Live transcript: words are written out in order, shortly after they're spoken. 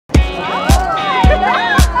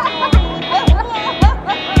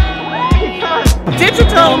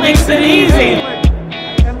Digitell makes it easy.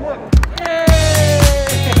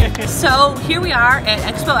 So here we are at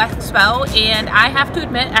Expo, and I have to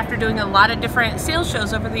admit, after doing a lot of different sales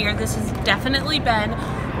shows over the year, this has definitely been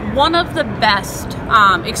one of the best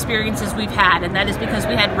experiences we've had, and that is because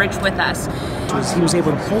we had Rich with us. He was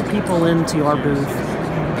able to pull people into our booth,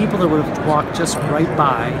 people that would have walked just right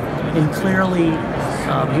by, and clearly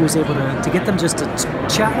he was able to get them just to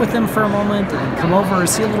chat with them for a moment and come over and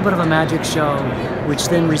see a little bit of a magic show, which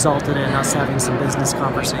then resulted in us having some business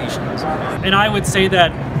conversations. And I would say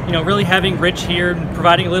that, you know, really having Rich here and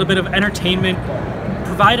providing a little bit of entertainment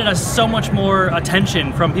provided us so much more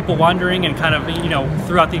attention from people wandering and kind of, you know,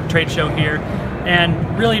 throughout the trade show here,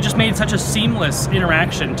 and really just made such a seamless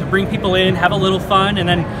interaction to bring people in, have a little fun, and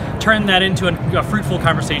then turn that into a fruitful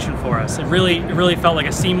conversation for us. It really felt like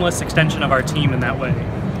a seamless extension of our team in that way.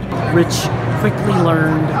 Rich quickly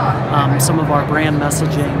learned some of our brand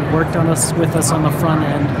messaging, worked with us on the front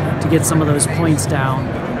end to get some of those points down.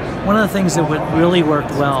 One of the things that really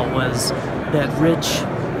worked well was that Rich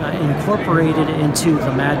incorporated into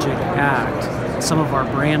the Magic Act some of our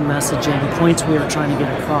brand messaging, points we were trying to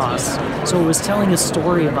get across. So it was telling a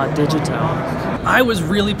story about Digitell. I was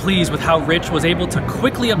really pleased with how Rich was able to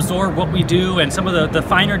quickly absorb what we do and some of the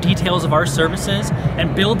finer details of our services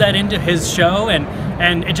and build that into his show,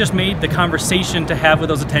 and it just made the conversation to have with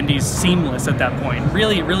those attendees seamless at that point.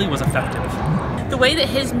 Really was effective. The way that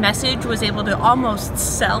his message was able to almost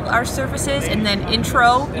sell our services and then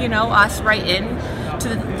intro, you know, us right in to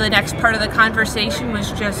the next part of the conversation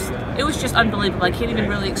was just unbelievable. I can't even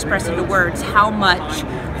really express into words how much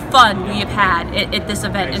fun we have had at this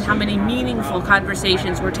event and how many meaningful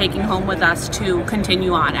conversations we're taking home with us to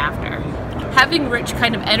continue on after. Having Rich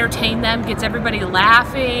kind of entertain them gets everybody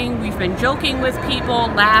laughing. We've been joking with people,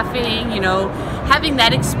 laughing, you know, having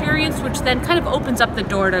that experience, which then kind of opens up the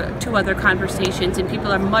door to other conversations, and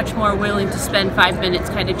people are much more willing to spend 5 minutes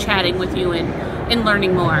kind of chatting with you and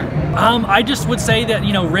learning more. I just would say that,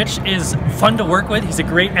 you know, Rich is fun to work with. He's a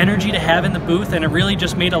great energy to have in the booth, and it really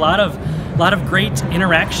just made a lot of great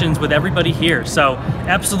interactions with everybody here. So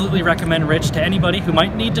absolutely recommend Rich to anybody who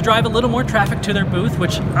might need to drive a little more traffic to their booth,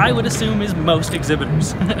 which I would assume is most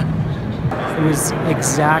exhibitors. It was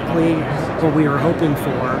exactly what we were hoping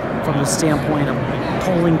for from the standpoint of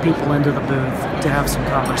pulling people into the booth to have some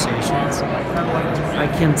conversations. I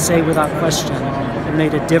can say without question it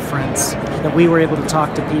made a difference that we were able to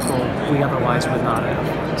talk to people we otherwise would not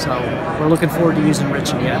have. So we're looking forward to using Rich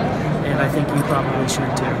again, and I think you probably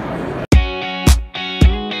should too.